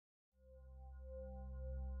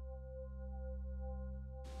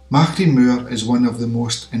Machrie Moor is one of the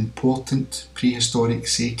most important prehistoric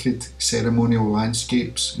sacred ceremonial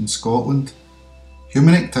landscapes in Scotland.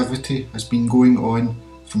 Human activity has been going on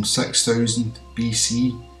from 6000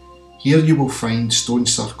 BC. Here you will find stone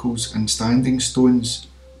circles and standing stones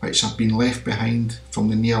which have been left behind from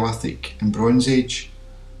the Neolithic and Bronze Age.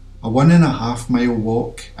 A 1.5 mile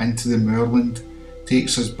walk into the moorland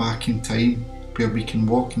takes us back in time, where we can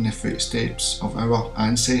walk in the footsteps of our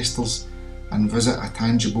ancestors and visit a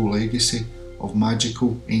tangible legacy of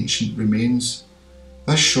magical ancient remains.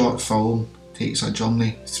 This short film takes a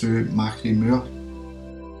journey through Machrie Moor.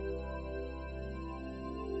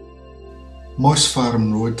 Moss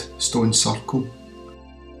Farm Road Stone Circle.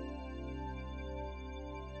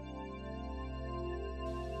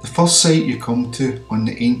 The first site you come to on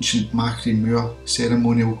the ancient Machrie Moor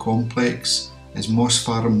ceremonial complex is Moss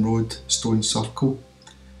Farm Road Stone Circle.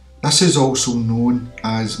 This is also known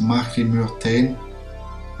as Machrie Moor 10.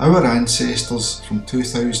 Our ancestors from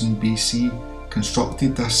 2000 BC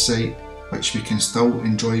constructed this site, which we can still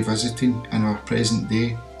enjoy visiting in our present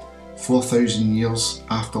day, 4,000 years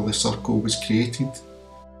after the circle was created.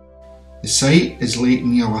 The site is late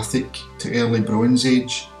Neolithic to early Bronze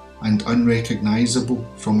Age and unrecognisable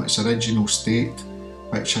from its original state,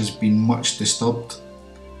 which has been much disturbed.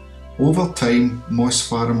 Over time, Moss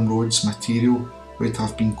Farm Road's material would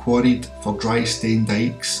have been quarried for dry stone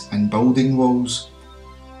dikes and building walls.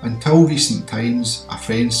 Until recent times, a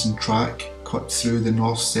fence and track cut through the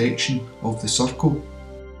north section of the circle.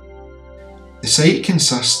 The site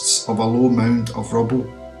consists of a low mound of rubble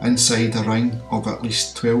inside a ring of at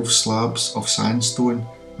least 12 slabs of sandstone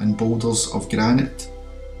and boulders of granite.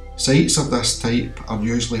 Sites of this type are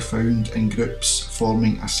usually found in groups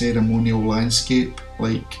forming a ceremonial landscape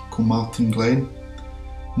like Comartin Glen.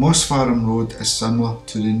 Moss Farm Road is similar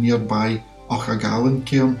to the nearby Uchagalan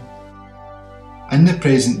cairn. In the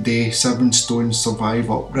present day, 7 stones survive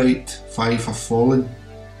upright, 5 have fallen.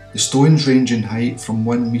 The stones range in height from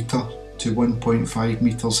 1 metre to 1.5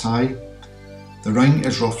 metres high. The ring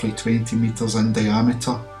is roughly 20 metres in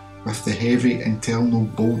diameter, with the heavy internal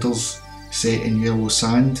boulders set in yellow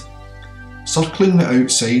sand. Circling the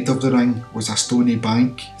outside of the ring was a stony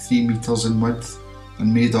bank 3 metres in width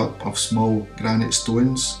and made up of small granite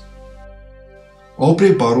stones.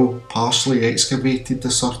 Aubrey Burrow partially excavated the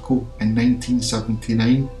circle in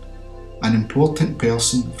 1979. An important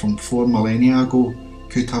person from 4 millennia ago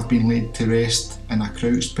could have been laid to rest in a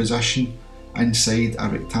crouched position inside a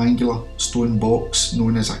rectangular stone box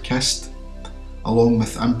known as a kist, along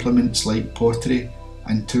with implements like pottery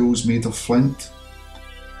and tools made of flint.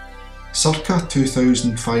 Circa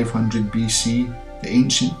 2500 BC, the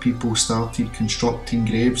ancient people started constructing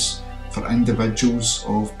graves for individuals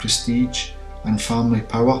of prestige and family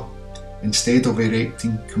power, instead of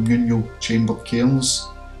erecting communal chambered cairns.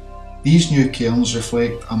 These new cairns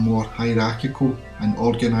reflect a more hierarchical and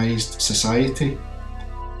organised society.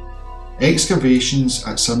 Excavations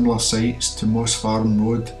at similar sites to Moss Farm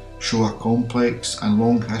Road show a complex and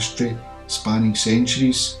long history spanning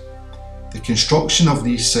centuries. The construction of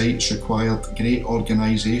these sites required great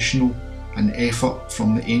organisational and effort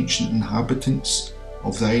from the ancient inhabitants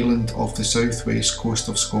of the island off the southwest coast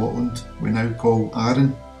of Scotland we now call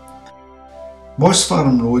Arran. Moss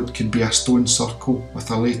Farm Road could be a stone circle with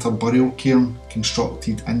a later burial cairn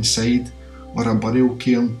constructed inside, or a burial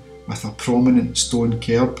cairn with a prominent stone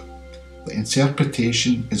kerb. The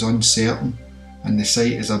interpretation is uncertain and the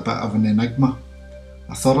site is a bit of an enigma.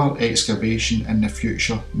 A thorough excavation in the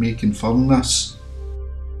future may confirm this.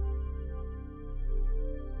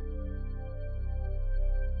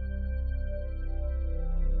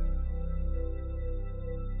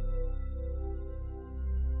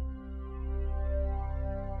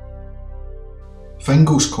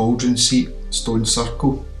 Fingal's Cauldron Seat Stone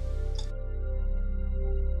Circle.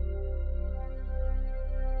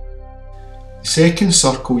 The second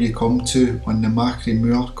circle you come to on the Machrie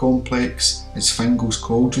Moor complex is Fingal's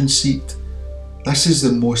Cauldron Seat. This is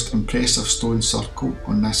the most impressive stone circle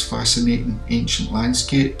on this fascinating ancient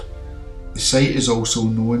landscape. The site is also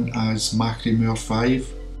known as Machrie Moor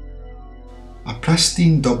 5. A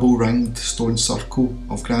pristine double-ringed stone circle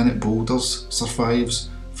of granite boulders survives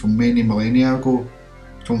from many millennia ago.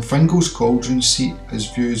 From Fingal's Cauldron Seat is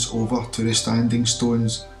views over to the standing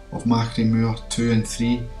stones of Machrie Moor 2 and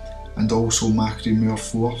 3 and also Machrie Moor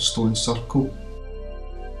 4 stone circle.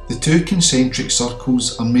 The 2 concentric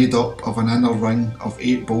circles are made up of an inner ring of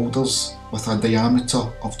 8 boulders with a diameter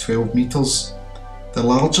of 12 metres. The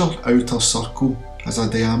larger outer circle has a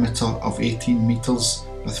diameter of 18 metres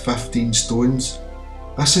with 15 stones.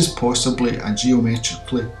 This is possibly a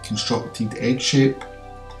geometrically constructed egg shape.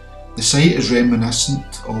 The site is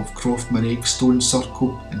reminiscent of Croft stone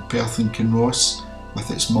circle in Perth and Kinross with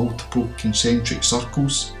its multiple concentric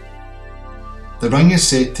circles. The ring is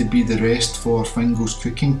said to be the rest for Fingal's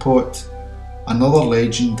cooking pot. Another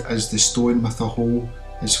legend is the stone with a hole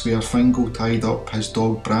is where Fingal tied up his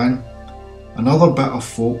dog Bran. Another bit of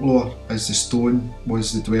folklore is the stone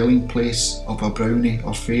was the dwelling place of a brownie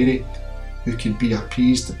or fairy who could be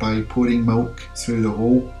appeased by pouring milk through the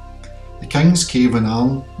hole. The King's Cave in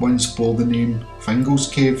Arran once bore the name Fingal's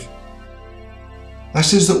Cave.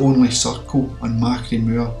 This is the only circle on Machrie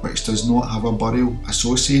Moor which does not have a burial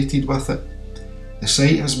associated with it. The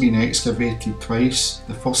site has been excavated twice,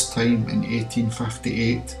 the first time in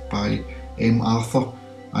 1858 by M. Arthur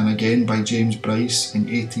and again by James Bryce in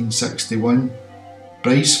 1861.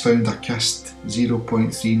 Bryce found a kist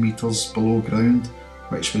 0.3 metres below ground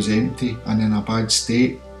which was empty and in a bad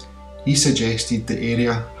state. He suggested the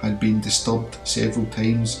area had been disturbed several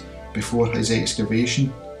times before his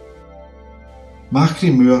excavation.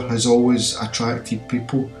 Machrie Moor has always attracted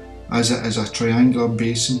people as it is a triangular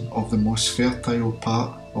basin of the most fertile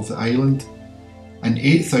part of the island. In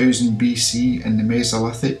 8000 BC in the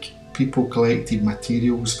Mesolithic, people collected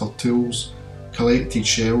materials for tools, collected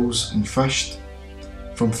shells and fished.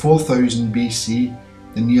 From 4000 BC,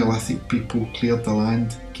 the Neolithic people cleared the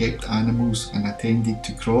land, kept animals and attended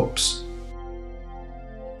to crops.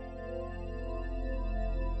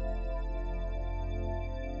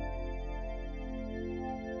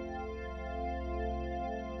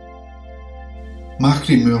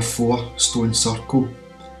 Machrie Moor 4 Stone Circle.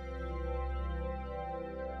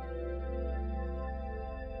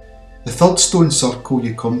 The third stone circle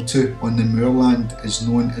you come to on the moorland is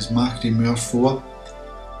known as Machrie Moor 4.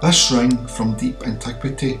 This ring from deep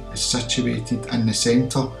antiquity is situated in the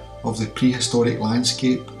centre of the prehistoric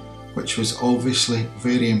landscape, which was obviously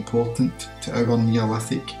very important to our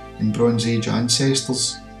Neolithic and Bronze Age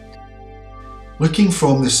ancestors. Looking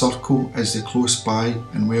from the circle is the close by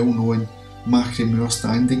and well known Machrie Moor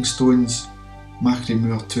standing stones, Machrie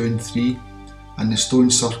Moor 2 and 3, and the stone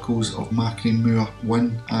circles of Machrie Moor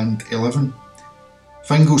 1 and 11.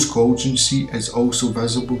 Fingal's cauldron seat is also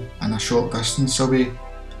visible and a short distance away.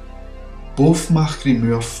 Both Machrie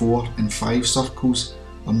Moor 4 and 5 circles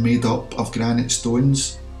are made up of granite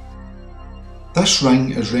stones. This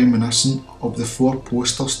ring is reminiscent of the 4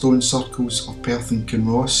 poster stone circles of Perth and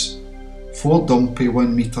Kinross. 4 dumpy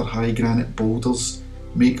 1 metre high granite boulders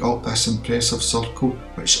make up this impressive circle,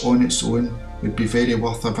 which on its own would be very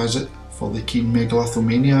worth a visit for the keen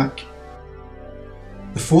megalithomaniac.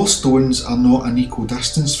 The 4 stones are not an equal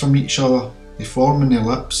distance from each other, they form an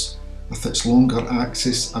ellipse with its longer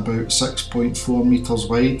axis about 6.4 metres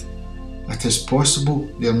wide. It is possible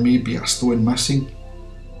there may be a stone missing.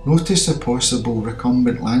 Notice the possible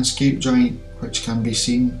recumbent landscape giant which can be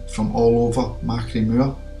seen from all over Machrie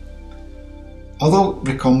Moor. Other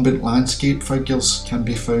recumbent landscape figures can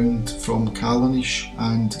be found from Callanish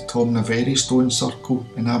and Tomnavery Stone Circle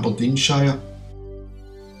in Aberdeenshire.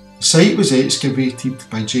 The site was excavated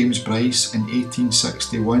by James Bryce in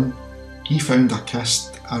 1861. He found a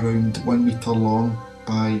kist around 1 metre long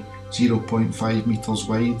by 0.5 metres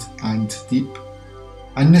wide and deep.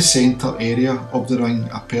 In the centre area of the ring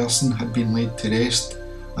a person had been laid to rest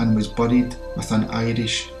and was buried with an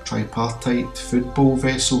Irish tripartite football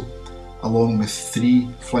vessel along with 3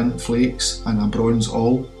 flint flakes and a bronze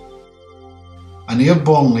awl. An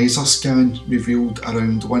airborne laser scan revealed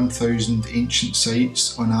around 1,000 ancient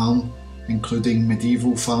sites on Arran, including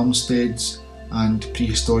medieval farmsteads and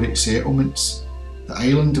prehistoric settlements. The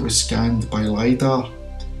island was scanned by LiDAR.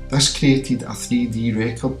 This created a 3D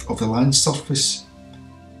record of the land surface.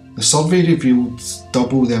 The survey revealed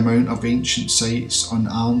double the amount of ancient sites on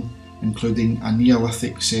Arran, including a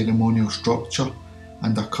Neolithic ceremonial structure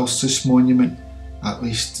and a Cursus monument at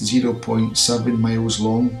least 0.7 miles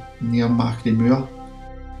long near Machrie Moor.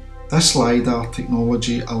 This LiDAR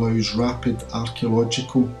technology allows rapid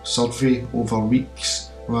archaeological survey over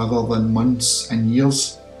weeks rather than months and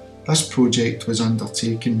years. This project was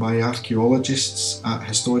undertaken by archaeologists at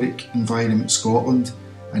Historic Environment Scotland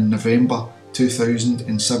in November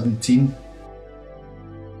 2017.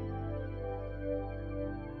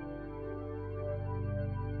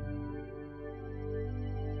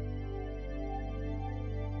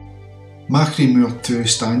 Machrie Moor 2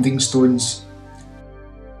 Standing Stones.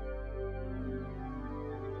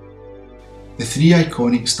 The 3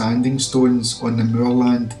 iconic standing stones on the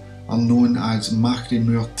moorland are known as Machrie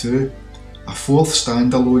Moor 2. A 4th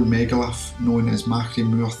standalone megalith known as Machrie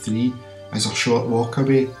Moor 3 is a short walk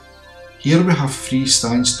away. Here we have 3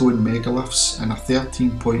 sandstone megaliths in a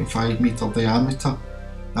 13.5 metre diameter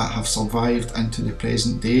that have survived into the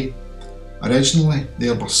present day. Originally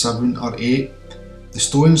there were 7 or 8. The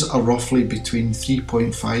stones are roughly between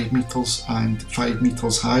 3.5 metres and 5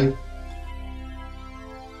 metres high.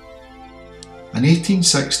 An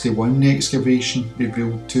 1861 excavation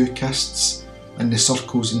revealed 2 kists in the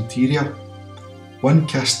circle's interior. One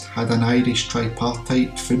kist had an Irish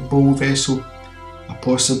tripartite football vessel, a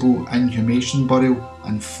possible inhumation burial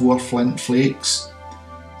and 4 flint flakes.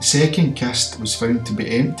 The second kist was found to be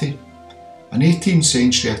empty. An 18th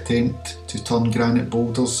century attempt to turn granite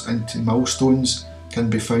boulders into millstones can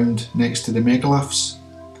be found next to the megaliths.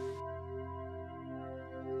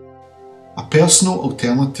 A personal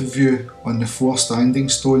alternative view on the 4 standing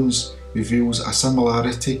stones reveals a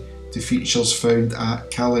similarity to features found at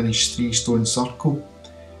Caledonia 3 stone circle.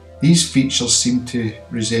 These features seem to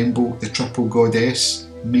resemble the triple goddess,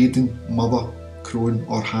 maiden, mother, crone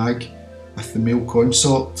or hag, with the male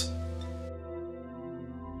consort.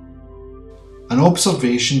 An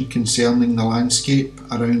observation concerning the landscape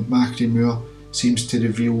around Machrie Moor seems to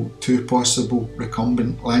reveal 2 possible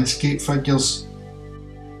recumbent landscape figures.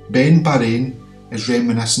 Ben Arran is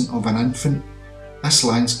reminiscent of an infant. This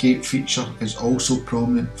landscape feature is also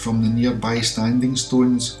prominent from the nearby standing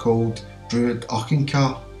stones called Druid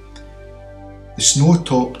Auchincart. The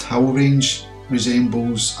snow-topped hill range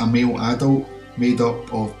resembles a male adult made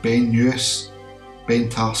up of Ben Neus, Ben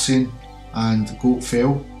Tarsian and Goat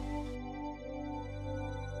Fell.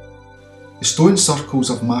 The stone circles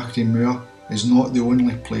of Machrie Moor is not the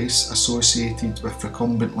only place associated with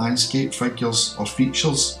recumbent landscape figures or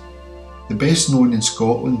features. The best known in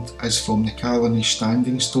Scotland is from the Caledonia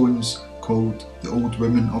standing stones called the Old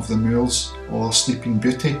Woman of the Moors or Sleeping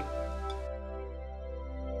Beauty.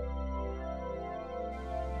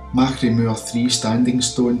 Machrie Moor 3 standing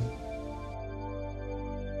stone.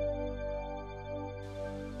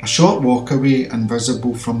 A short walk away and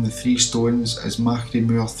visible from the 3 stones is Machrie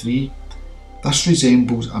Moor 3. This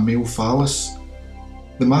resembles a male phallus.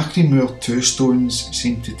 The Machrie Moor 2 stones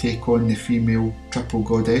seem to take on the female triple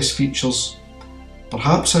goddess features.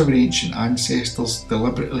 Perhaps our ancient ancestors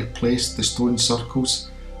deliberately placed the stone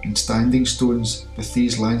circles and standing stones with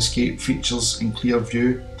these landscape features in clear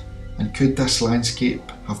view, and could this landscape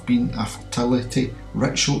have been a fertility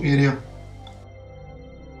ritual area?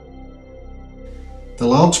 The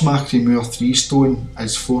large Machrie Moor 3 stone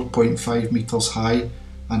is 4.5 metres high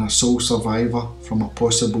and a sole survivor from a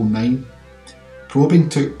possible 9. Probing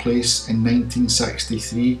took place in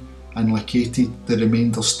 1963 and located the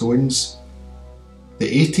remainder stones. The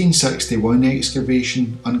 1861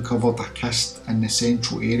 excavation uncovered a kist in the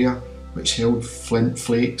central area which held flint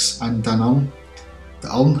flakes and an urn.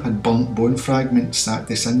 The urn had burnt bone fragments that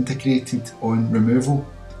disintegrated on removal.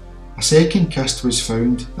 A second kist was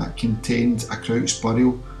found that contained a crouched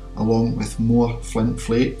burial along with more flint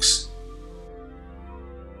flakes.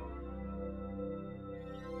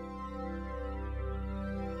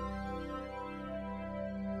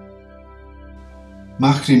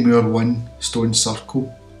 Machrie Moor 1 stone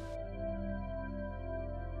circle.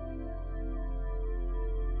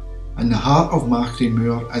 In the heart of Machrie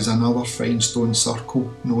Moor is another fine stone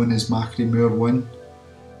circle known as Machrie Moor 1.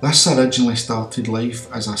 This originally started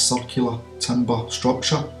life as a circular timber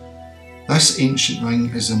structure. This ancient ring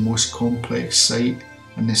is the most complex site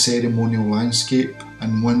in the ceremonial landscape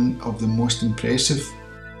and one of the most impressive.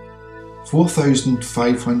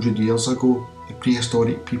 4,500 years ago, the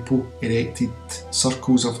prehistoric people erected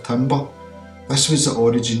circles of timber. This was the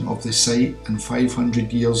origin of the site and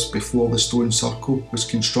 500 years before the stone circle was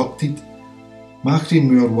constructed. Machrie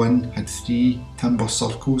Moor 1 had 3 timber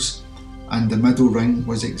circles, and the middle ring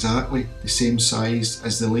was exactly the same size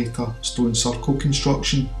as the later stone circle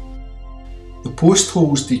construction. The post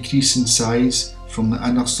holes decrease in size from the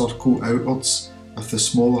inner circle outwards, with the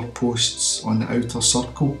smaller posts on the outer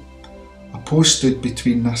circle. A post stood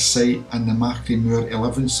between this site and the Machrie Moor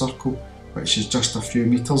 11 circle, which is just a few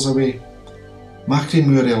metres away. Machrie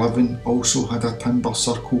Moor 11 also had a timber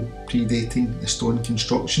circle predating the stone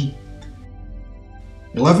construction.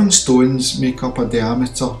 11 stones make up a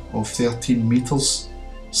diameter of 13 metres,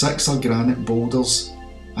 6 are granite boulders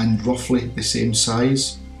and roughly the same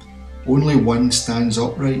size. Only 1 stands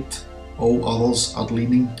upright, all others are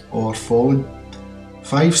leaning or fallen.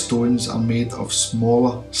 5 stones are made of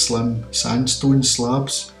smaller, slim sandstone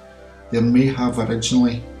slabs. There may have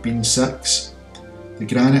originally been 6. The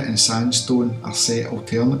granite and sandstone are set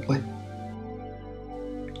alternately.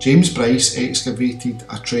 James Bryce excavated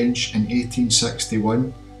a trench in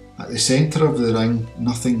 1861. At the centre of the ring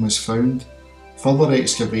nothing was found. Further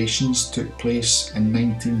excavations took place in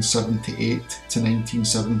 1978 to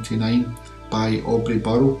 1979 by Aubrey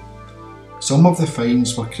Burrow. Some of the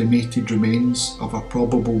finds were cremated remains of a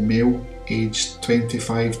probable male aged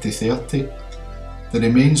 25 to 30. The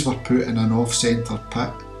remains were put in an off-centre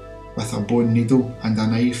pit with a bone needle and a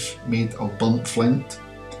knife made of burnt flint.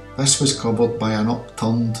 This was covered by an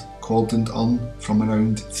upturned cordoned urn from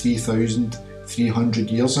around 3,300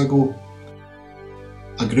 years ago.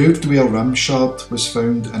 A grooved ware rim shard was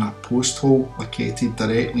found in a post hole located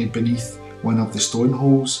directly beneath one of the stone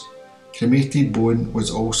holes. Cremated bone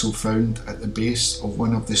was also found at the base of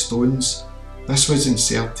one of the stones. This was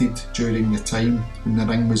inserted during the time when the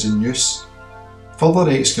ring was in use.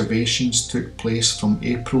 Further excavations took place from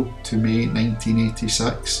April to May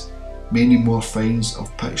 1986. Many more finds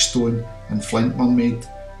of pitch stone and flint were made,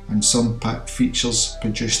 and some pit features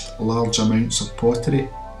produced large amounts of pottery.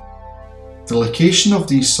 The location of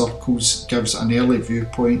these circles gives an early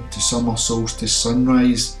viewpoint to summer solstice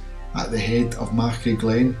sunrise at the head of Machrie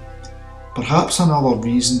Glen. Perhaps another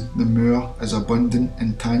reason the moor is abundant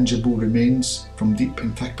in tangible remains from deep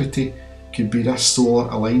antiquity could be this solar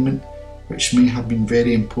alignment, which may have been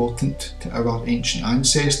very important to our ancient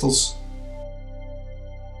ancestors.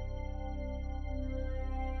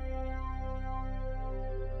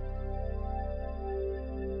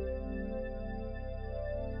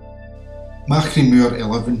 Machrie Moor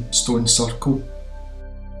 11 Stone Circle.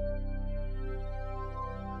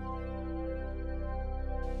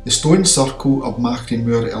 The stone circle of Machrie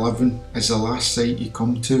Moor 11 is the last site you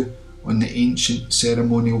come to on the ancient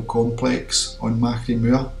ceremonial complex on Machrie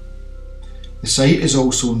Moor. The site is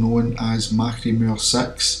also known as Machrie Moor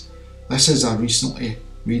 6. This is a recently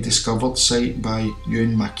rediscovered site by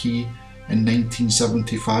Machrie in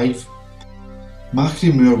 1975.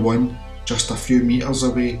 Machrie Moor 1, just a few metres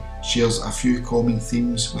away, shares a few common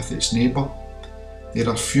themes with its neighbour. There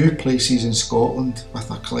are few places in Scotland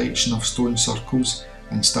with a collection of stone circles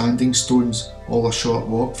and standing stones all a short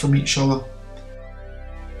walk from each other.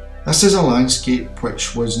 This is a landscape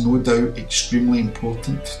which was no doubt extremely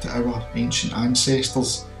important to our ancient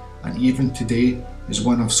ancestors, and even today is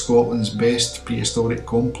one of Scotland's best prehistoric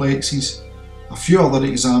complexes. A few other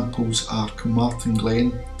examples are Kilmartin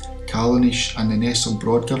Glen, Callanish and the Nestle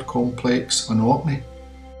Brodgar complex on Orkney.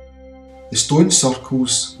 The stone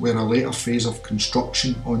circles were a later phase of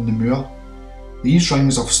construction on the moor. These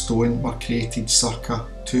rings of stone were created circa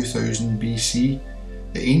 2000 BC.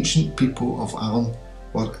 The ancient people of Arran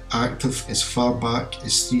were active as far back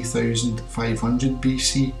as 3500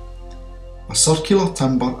 BC. A circular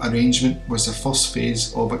timber arrangement was the first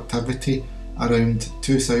phase of activity around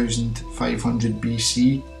 2500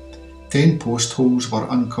 BC. 10 post holes were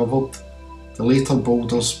uncovered. The later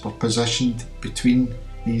boulders were positioned between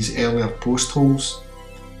these earlier post holes.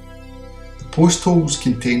 The post holes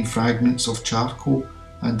contain fragments of charcoal,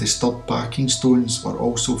 and disturbed backing stones were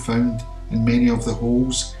also found in many of the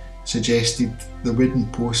holes, suggested the wooden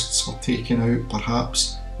posts were taken out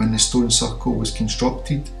perhaps when the stone circle was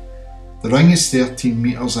constructed. The ring is 13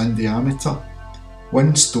 metres in diameter.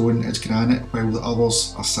 One stone is granite while the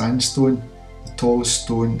others are sandstone. The tallest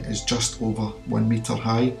stone is just over 1 metre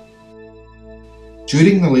high.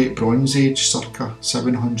 During the late Bronze Age, circa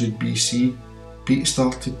 700 BC, peat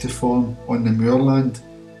started to form on the moorland.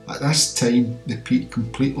 At this time, the peat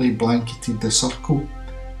completely blanketed the circle.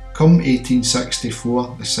 Come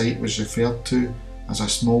 1864, the site was referred to as a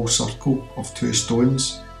small circle of 2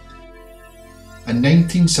 stones. In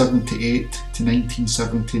 1978 to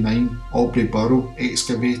 1979, Albury Burrow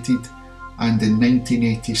excavated, and in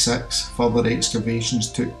 1986 further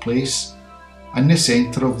excavations took place. In the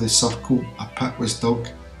centre of the circle, a pit was dug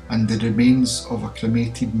and the remains of a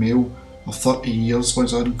cremated male of 30 years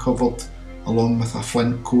was uncovered, along with a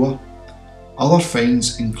flint core. Other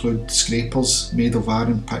finds include scrapers made of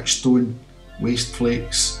Arran pitch stone, waste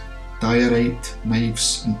flakes, diorite,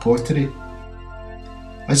 knives and pottery.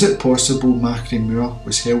 Is it possible Machrie Moor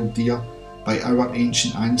was held dear by our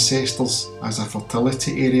ancient ancestors as a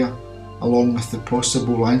fertility area, along with the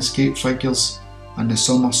possible landscape figures and the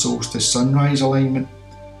summer solstice sunrise alignment?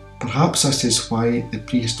 Perhaps this is why the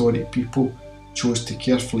prehistoric people chose to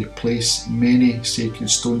carefully place many sacred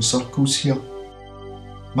stone circles here.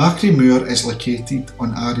 Machrie Moor is located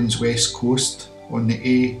on Arran's west coast on the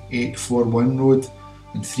A841 road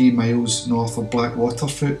and 3 miles north of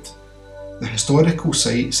Blackwaterfoot. The historical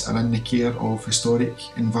sites are in the care of Historic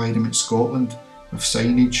Environment Scotland with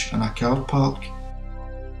signage and a car park.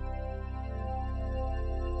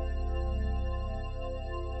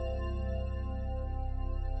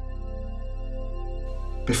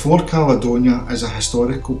 Before Caledonia is a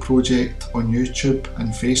historical project on YouTube and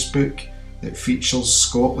Facebook that features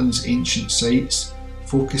Scotland's ancient sites,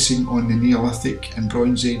 focusing on the Neolithic and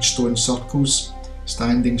Bronze Age stone circles,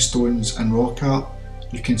 standing stones and rock art.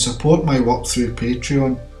 You can support my work through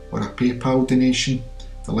Patreon or a PayPal donation.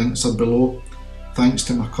 The links are below. Thanks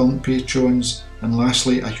to my current patrons, and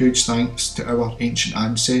lastly a huge thanks to our ancient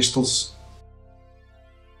ancestors.